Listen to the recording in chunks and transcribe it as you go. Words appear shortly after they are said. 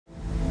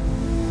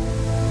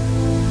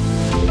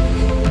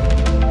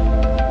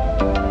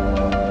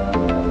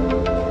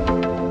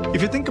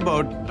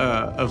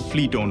about a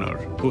fleet owner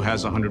who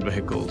has 100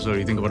 vehicles, or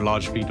you think about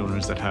large fleet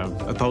owners that have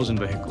 1,000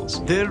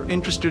 vehicles. They're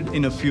interested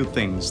in a few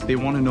things. They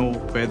want to know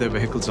where their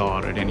vehicles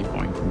are at any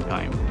point in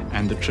time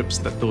and the trips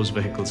that those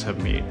vehicles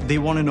have made. They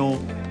want to know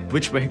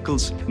which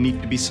vehicles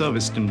need to be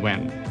serviced and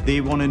when.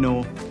 They want to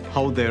know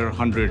how their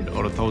 100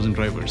 or 1,000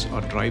 drivers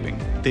are driving.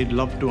 They'd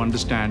love to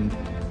understand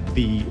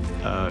the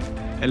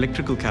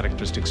electrical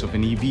characteristics of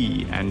an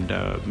EV and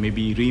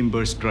maybe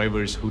reimburse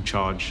drivers who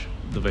charge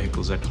the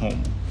vehicles at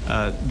home.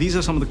 These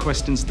are some of the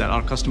questions that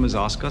our customers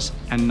ask us,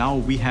 and now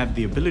we have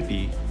the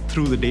ability,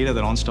 through the data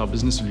that OnStar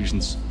Business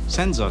Solutions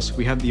sends us,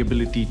 we have the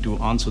ability to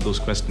answer those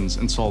questions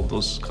and solve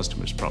those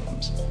customers'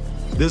 problems.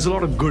 There's a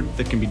lot of good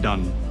that can be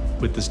done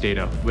with this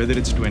data, whether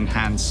it's to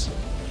enhance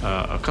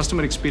a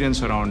customer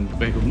experience around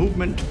vehicle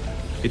movement,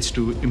 it's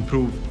to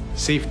improve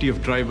safety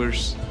of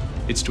drivers,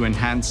 it's to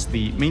enhance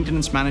the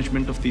maintenance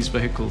management of these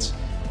vehicles,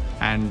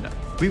 and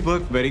we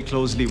work very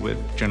closely with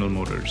General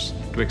Motors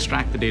to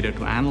extract the data,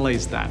 to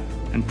analyze that,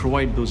 and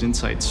provide those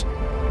insights.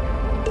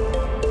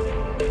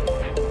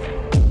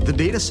 The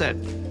data set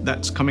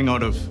that's coming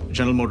out of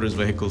General Motors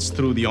vehicles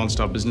through the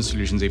OnStar Business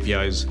Solutions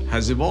APIs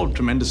has evolved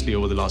tremendously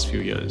over the last few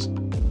years.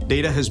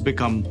 Data has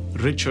become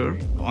richer.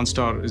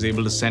 OnStar is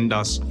able to send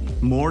us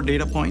more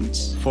data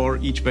points for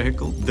each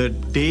vehicle. The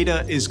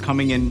data is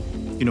coming in,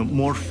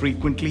 more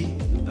frequently,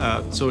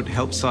 so it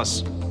helps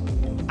us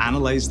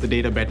analyze the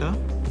data better.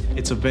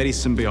 It's a very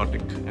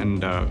symbiotic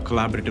and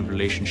collaborative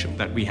relationship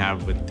that we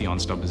have with the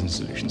OnStar Business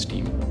Solutions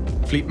team.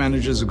 Fleet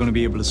managers are going to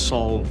be able to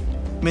solve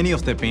many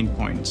of their pain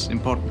points,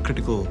 important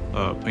critical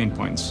pain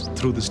points,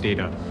 through this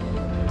data.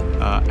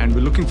 And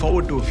we're looking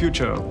forward to a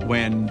future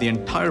when the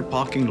entire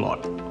parking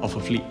lot of a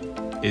fleet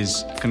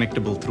is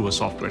connectable through a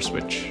software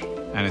switch.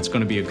 And it's going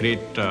to be a great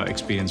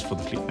experience for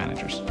the fleet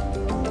managers.